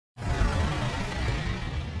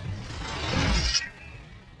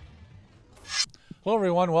Hello,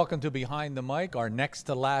 everyone. Welcome to Behind the Mic, our next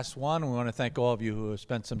to last one. We want to thank all of you who have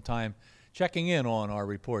spent some time checking in on our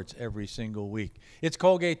reports every single week. It's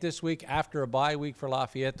Colgate this week after a bye week for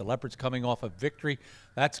Lafayette. The Leopards coming off a victory.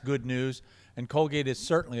 That's good news. And Colgate is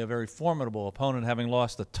certainly a very formidable opponent, having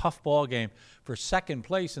lost a tough ball game for second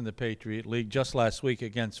place in the Patriot League just last week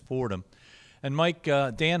against Fordham. And Mike,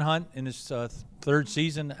 Dan Hunt, in his third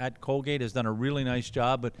season at Colgate, has done a really nice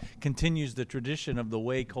job, but continues the tradition of the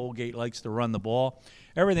way Colgate likes to run the ball.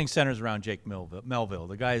 Everything centers around Jake Melville.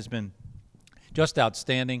 The guy has been just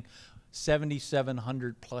outstanding.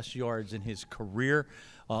 7,700-plus yards in his career,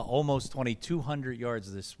 almost 2,200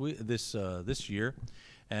 yards this year.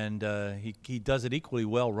 And he does it equally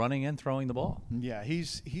well running and throwing the ball. Yeah,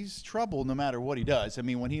 he's trouble no matter what he does. I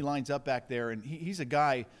mean, when he lines up back there, and he's a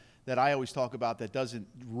guy that I always talk about that doesn't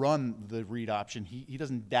run the read option. He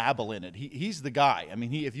doesn't dabble in it. He's the guy. I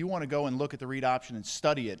mean, if you want to go and look at the read option and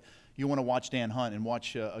study it, you want to watch Dan Hunt and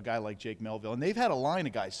watch a guy like Jake Melville. And they've had a line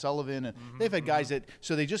of guys, Sullivan, and they've had guys that,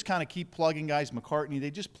 so they just kind of keep plugging guys, McCartney,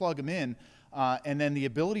 they just plug them in. And then the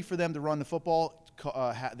ability for them to run the football,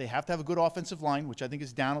 they have to have a good offensive line, which I think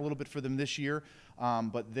is down a little bit for them this year.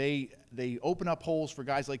 But they open up holes for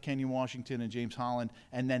guys like Kenyon Washington and James Holland,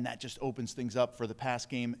 and then that just opens things up for the pass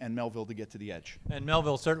game and Melville to get to the edge. And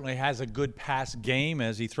Melville certainly has a good pass game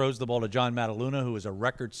as he throws the ball to John Mataluna, who is a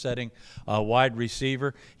record-setting wide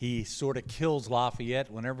receiver. He sort of kills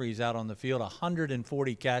Lafayette whenever he's out on the field.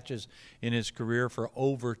 140 catches in his career for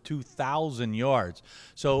over 2,000 yards.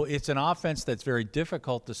 So it's an offense that's very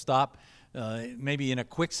difficult to stop. Maybe in a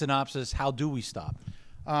quick synopsis, how do we stop?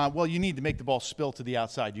 Well, you need to make the ball spill to the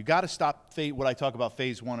outside. You got to stop what I talk about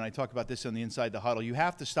phase one, and I talk about this on the inside the huddle. You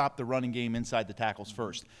have to stop the running game inside the tackles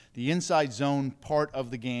first. The inside zone part of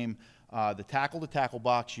the game, the tackle-to-tackle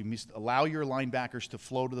box, you must allow your linebackers to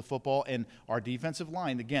flow to the football, and our defensive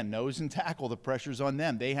line, again, nose and tackle, the pressure's on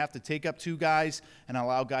them. They have to take up two guys and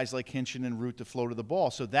allow guys like Hinchin and Root to flow to the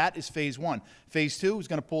ball. So that is phase one. Phase two is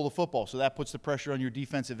going to pull the football, so that puts the pressure on your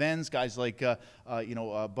defensive ends, guys like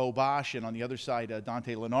Bo Bosch, and on the other side,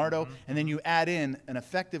 Dante Leonardo. And then you add in an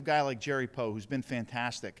effective guy like Jerry Poe, who's been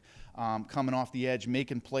fantastic. Coming off the edge,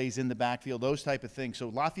 making plays in the backfield, those type of things. So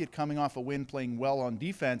Lafayette coming off a win, playing well on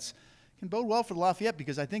defense, can bode well for Lafayette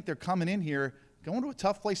because I think they're coming in here, going to a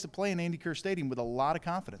tough place to play in Andy Kerr Stadium with a lot of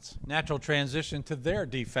confidence. Natural transition to their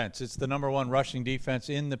defense. It's the #1 rushing defense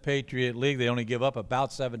in the Patriot League. They only give up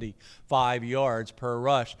about 75 yards per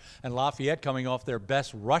rush. And Lafayette coming off their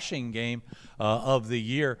best rushing game of the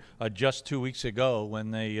year just 2 weeks ago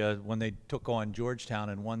when they took on Georgetown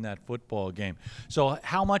and won that football game. So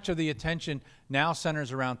how much of the attention now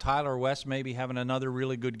centers around Tyler West maybe having another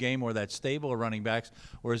really good game, or that stable of running backs,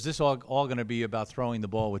 or is this all going to be about throwing the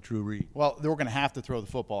ball with Drew Reed? Well, they're going to have to throw the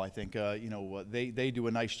football, I think. They do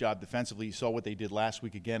a nice job defensively. You saw what they did last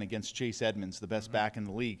week again against Chase Edmonds, the best back in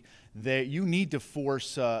the league. You need to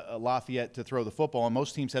force Lafayette to throw the football, and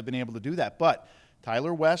most teams have been able to do that. But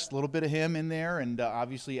Tyler West, a little bit of him in there, and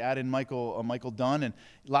obviously add in Michael Dunn. And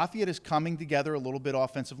Lafayette is coming together a little bit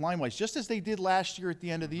offensive line-wise, just as they did last year at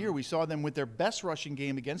the end of the year. We saw them with their best rushing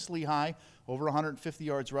game against Lehigh, over 150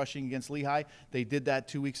 yards rushing against Lehigh. They did that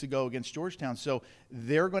 2 weeks ago against Georgetown. So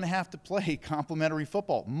they're going to have to play complementary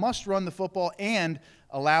football, must run the football, and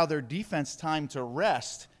allow their defense time to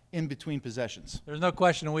rest in between possessions. There's no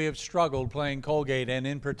question we have struggled playing Colgate, and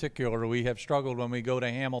in particular we have struggled when we go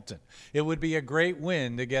to Hamilton. It would be a great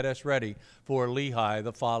win to get us ready for Lehigh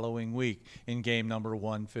the following week in game number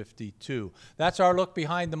 152. That's our look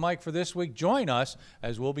behind the mic for this week. Join us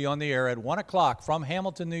as we'll be on the air at 1 o'clock from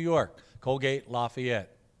Hamilton, New York, Colgate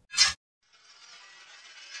Lafayette.